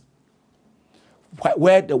pulpit,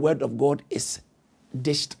 where the word of God is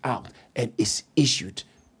dished out and is issued.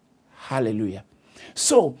 Hallelujah.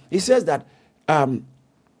 So he says that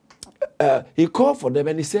he called for them,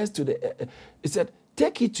 and he says he said,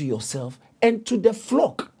 take it to yourself and to the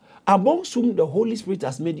flock amongst whom the Holy Spirit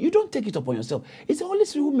has made. You don't take it upon yourself. It's the Holy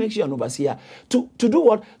Spirit who makes you an overseer. To do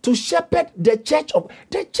what? To shepherd the church.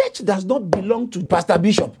 The church does not belong to Pastor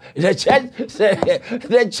Bishop. The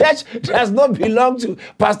church does not belong to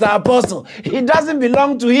Pastor Apostle. It doesn't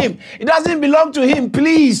belong to him. It doesn't belong to him,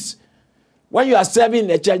 please. When you are serving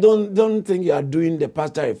the church, don't think you are doing the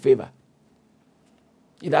pastor a favor.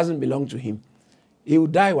 It doesn't belong to him. He will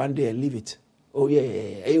die one day and leave it. Oh,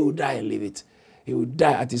 yeah. He will die and leave it. He will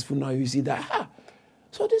die at his funeral. You see that.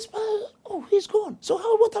 So this man, he's gone. So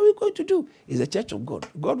what are we going to do? It's the church of God.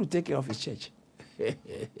 God will take care of his church.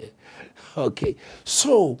 Okay.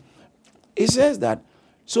 So he says that.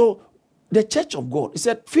 So the church of God, he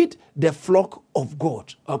said, feed the flock of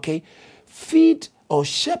God. Okay. Feed or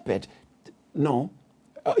shepherd. No,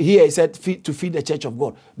 here he said to feed the church of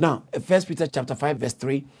God. Now, 1 Peter chapter 5, verse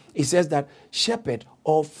 3, it says that shepherd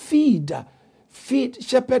or shepherd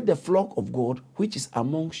the flock of God, which is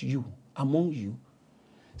among you.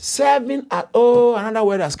 Serving at, another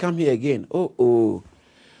word has come here again.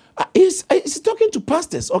 He's talking to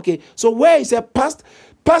pastors. Okay, so where he said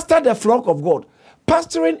pastor the flock of God.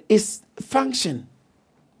 Pastoring is function.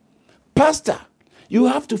 Pastor. You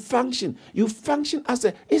have to function. You function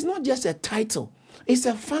it's not just a title, it's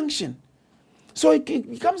a function. So it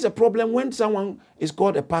becomes a problem when someone is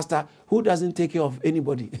called a pastor who doesn't take care of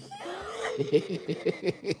anybody.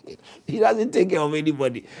 He doesn't take care of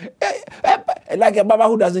anybody. Like a baba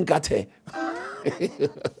who doesn't cut hair.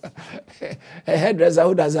 A hairdresser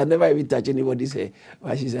who doesn't never even touch anybody's hair,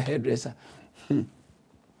 but she's a hairdresser.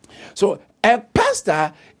 So a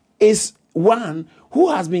pastor is one who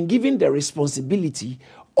has been given the responsibility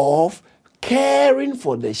of caring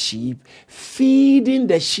for the sheep, feeding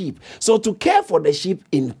the sheep. So to care for the sheep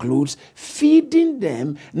includes feeding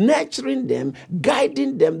them, nurturing them,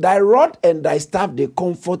 guiding them. Thy rod and thy staff, they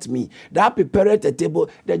comfort me. Thou preparest a table.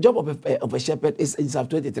 The job of a shepherd is in Psalm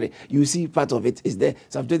 23. You see part of it is there,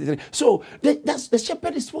 Psalm 23. So the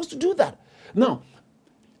shepherd is supposed to do that. Now,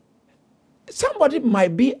 somebody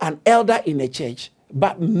might be an elder in a church,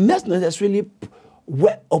 but not necessarily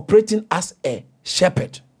operating as a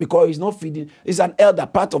shepherd, because he's not feeding. He's an elder,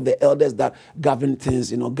 part of the elders that govern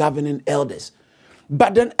things, governing elders.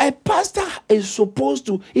 But then a pastor is supposed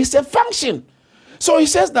to, it's a function. So he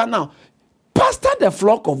says that now, pastor the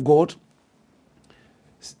flock of God,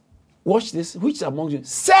 watch this, which among you,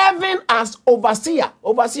 serving as overseer,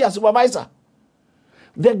 supervisor.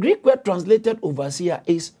 The Greek word translated overseer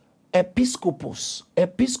is episkopos.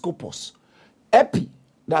 Epi,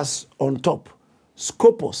 that's on top.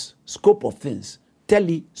 Scopos, scope of things.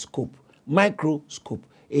 Telescope, microscope.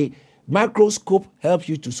 A microscope helps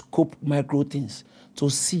you to scope micro things, to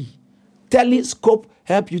see. Telescope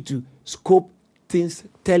helps you to scope things,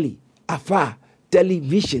 afar.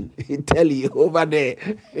 Television, telly over there.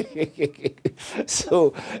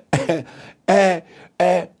 So,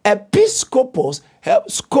 episkopos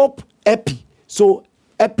help scope epi. So,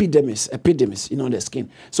 epidermis, the skin.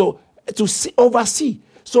 So, to see, oversee.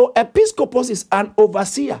 So, episkopos is an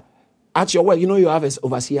overseer. At your work, you have an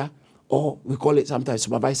overseer, or we call it sometimes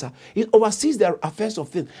supervisor. It oversees the affairs of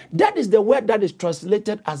things. That is the word that is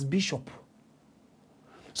translated as bishop.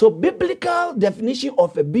 So, biblical definition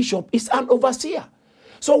of a bishop is an overseer.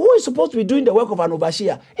 So, who is supposed to be doing the work of an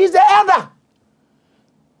overseer? Is the elder,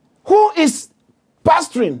 who is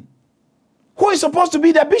pastoring, who is supposed to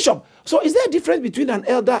be the bishop. So is there a difference between an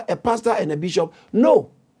elder, a pastor, and a bishop?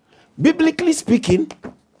 No. Biblically speaking,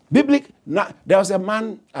 there was a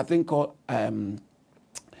man, I think, called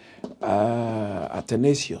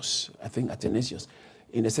Athanasius,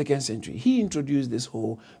 in the 2nd century. He introduced this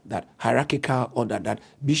whole that hierarchical order that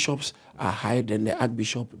bishops are higher than the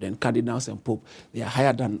archbishop, then cardinals and pope. They are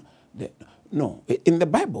higher than the... No, in the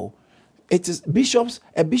Bible, it is bishops.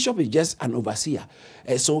 A bishop is just an overseer.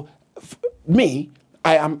 So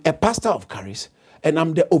I am a pastor of Charis, and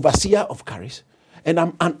I'm the overseer of Charis, and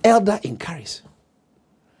I'm an elder in Charis.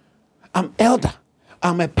 I'm elder.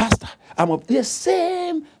 I'm a pastor. I'm of the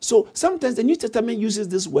same. So sometimes the New Testament uses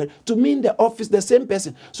this word to mean the office, the same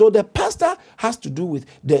person. So the pastor has to do with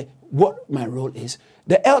what my role is.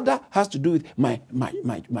 The elder has to do with my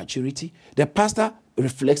maturity. The pastor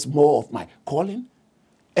reflects more of my calling.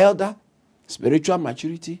 Elder, spiritual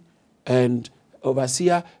maturity, and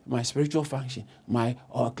overseer, my spiritual function, my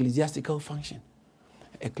ecclesiastical function.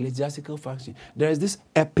 There is this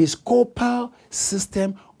episcopal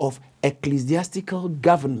system of ecclesiastical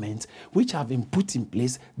government which have been put in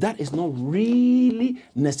place that is not really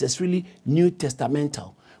necessarily New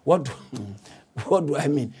Testamental. What do I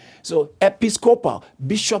mean? So episcopal,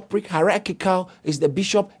 bishopric, hierarchical is the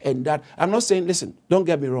bishop, and that. I'm not saying, listen, don't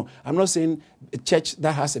get me wrong. I'm not saying a church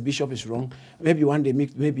that has a bishop is wrong. Maybe one day,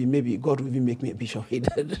 maybe God will even make me a bishop.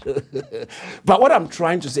 But what I'm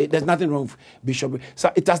trying to say, there's nothing wrong with bishop.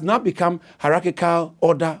 So it has now become hierarchical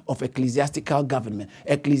order of ecclesiastical government.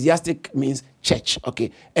 Ecclesiastic means church, okay?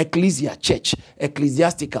 Ecclesia, church.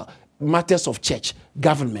 Ecclesiastical, matters of church,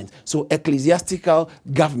 government. So ecclesiastical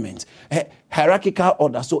government, hierarchical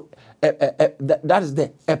order. So that is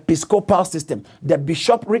the episcopal system, the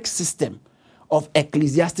bishopric system of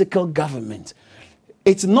ecclesiastical government.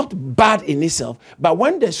 It's not bad in itself, but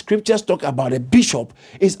when the scriptures talk about a bishop,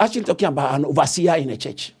 it's actually talking about an overseer in a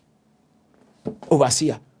church.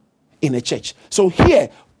 Overseer in a church. So here,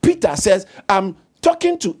 Peter says, I'm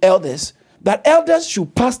talking to elders, that elders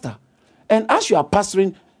should pastor. And as you are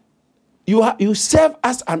pastoring, you serve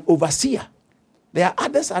as an overseer. There are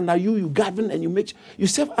others under you, you govern and you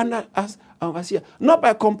serve under as an overseer. Not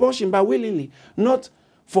by compulsion, but willingly. Not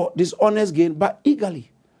for dishonest gain, but eagerly.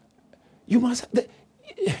 You must...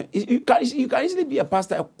 You can easily be a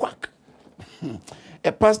pastor, a quack.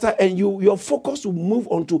 A pastor, and your focus will move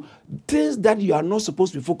on to things that you are not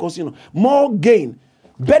supposed to be focusing on. More gain,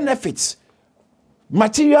 benefits,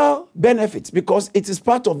 material benefits, because it is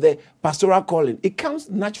part of the pastoral calling. It comes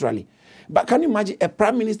naturally. But can you imagine a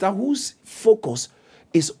prime minister whose focus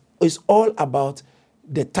is all about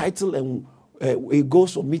the title, and he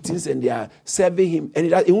goes for meetings and they are serving him, and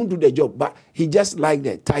he won't do the job, but he just like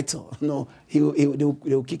the title. No,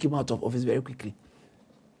 they'll kick him out of office very quickly.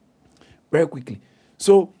 Very quickly.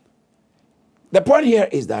 So the point here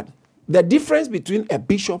is that the difference between a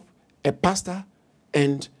bishop, a pastor,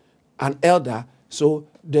 and an elder, so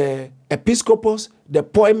the episcopos, the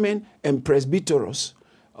poimen, and presbyteros,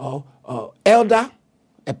 elder,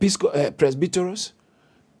 presbyteros,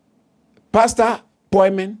 pastor,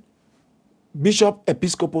 poimen, bishop,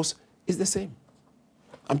 episcopos is the same.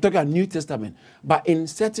 I'm talking about New Testament. But in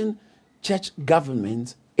certain church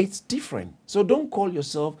governments, it's different. So don't call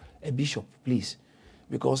yourself a bishop, please.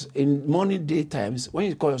 Because in modern day times, when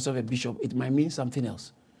you call yourself a bishop, it might mean something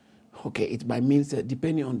else. Okay, it might mean,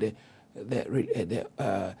 depending on the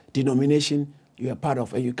denomination you are part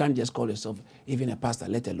of, and you can't just call yourself even a pastor,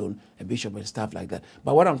 let alone a bishop and stuff like that.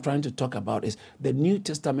 But what I'm trying to talk about is the New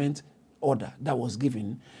Testament order that was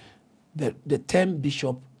given. The term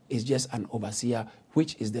bishop is just an overseer,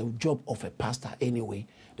 which is the job of a pastor anyway.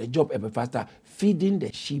 The job of a pastor, feeding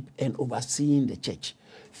the sheep and overseeing the church.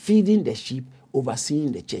 Feeding the sheep,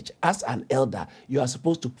 overseeing the church. As an elder, you are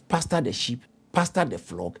supposed to pastor the sheep, pastor the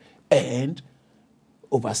flock, and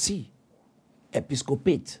oversee,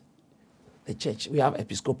 episcopate the church. We have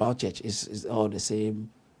episcopal church. It's all the same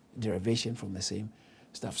derivation from the same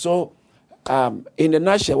stuff. So, in a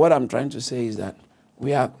nutshell, what I'm trying to say is that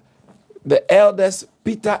we are the elders.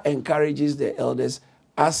 Peter encourages the elders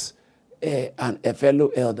as a fellow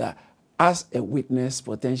elder, as a witness,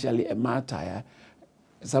 potentially a martyr,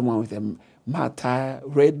 someone with a martyr,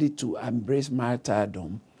 ready to embrace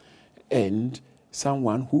martyrdom, and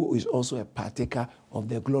someone who is also a partaker of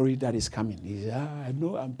the glory that is coming. He said, I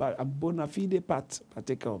know I'm bona fide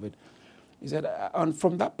partaker of it. He said, and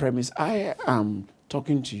from that premise, I am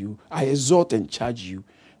talking to you. I exhort and charge you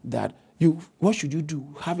that what should you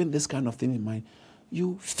do, having this kind of thing in mind?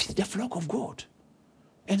 You feed the flock of God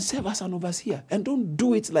and serve as an overseer. And don't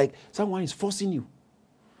do it like someone is forcing you.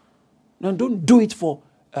 No, don't do it for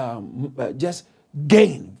just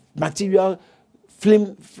gain, material,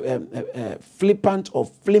 flippant or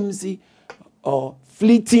flimsy or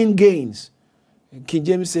fleeting gains. King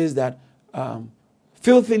James says that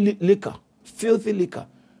filthy liquor,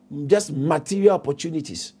 just material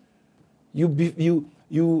opportunities. You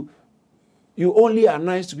only are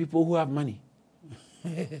nice to people who have money.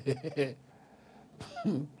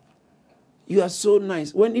 You are so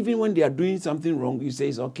nice. Even when they are doing something wrong, you say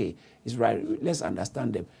it's okay, it's right, let's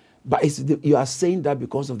understand them. But you are saying that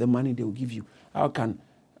because of the money they will give you. How can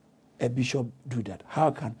a bishop do that?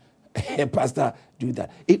 How can a pastor do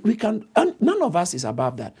that? None of us is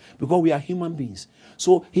above that because we are human beings.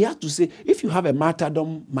 So he has to say, if you have a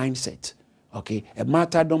martyrdom mindset, okay, a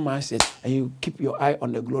martyrdom mindset, and you keep your eye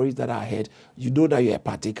on the glories that are ahead, you know that you're a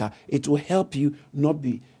partaker, it will help you not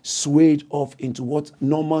be swayed off into what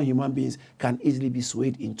normal human beings can easily be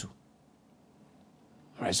swayed into.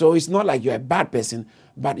 All right, so it's not like you're a bad person,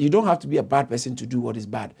 but you don't have to be a bad person to do what is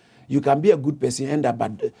bad. You can be a good person, end up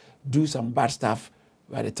do some bad stuff.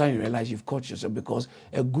 By the time you realize you've caught yourself, because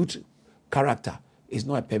a good character is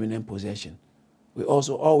not a permanent possession. We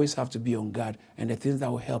also always have to be on guard, and the things that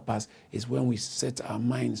will help us is when we set our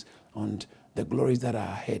minds on the glories that are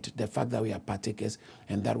ahead, the fact that we are partakers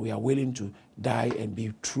and that we are willing to die and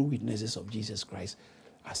be true witnesses of Jesus Christ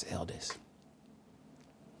as elders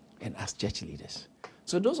and as church leaders.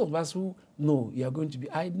 So those of us who know you are going to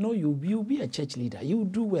be, I know you'll be a church leader. You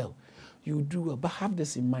do well. But have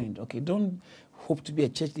this in mind, okay? Don't hope to be a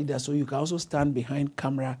church leader so you can also stand behind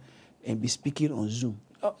camera and be speaking on Zoom.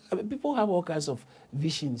 People have all kinds of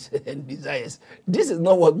visions and desires. This is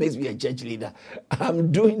not what makes me a church leader.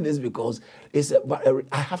 I'm doing this because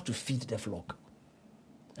I have to feed the flock.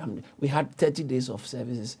 We had 30 days of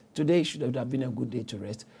services. Today should have been a good day to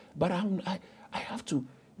rest. But I have to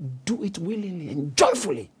do it willingly and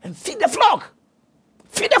joyfully and feed the flock.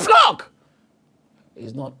 Feed the flock.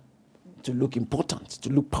 It's not to look important, to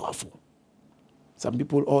look powerful. Some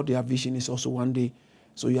people, all their vision is also one day.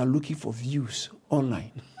 So you are looking for views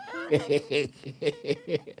online.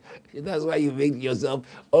 That's why you make yourself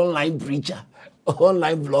online preacher,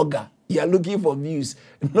 online vlogger. You are looking for views,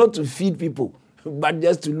 not to feed people, but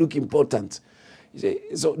just to look important. You see,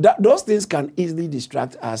 so those things can easily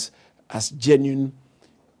distract us as genuine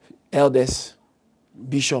elders,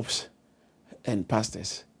 bishops, and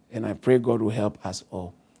pastors. And I pray God will help us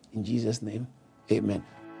all. In Jesus' name, amen.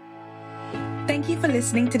 Thank you for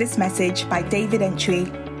listening to this message by David Entry.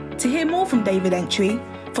 To hear more from David Entry,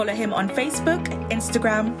 follow him on Facebook,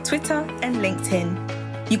 Instagram, Twitter, and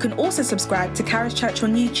LinkedIn. You can also subscribe to Charis Church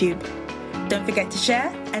on YouTube. Don't forget to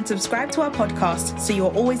share and subscribe to our podcast so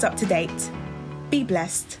you're always up to date. Be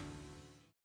blessed.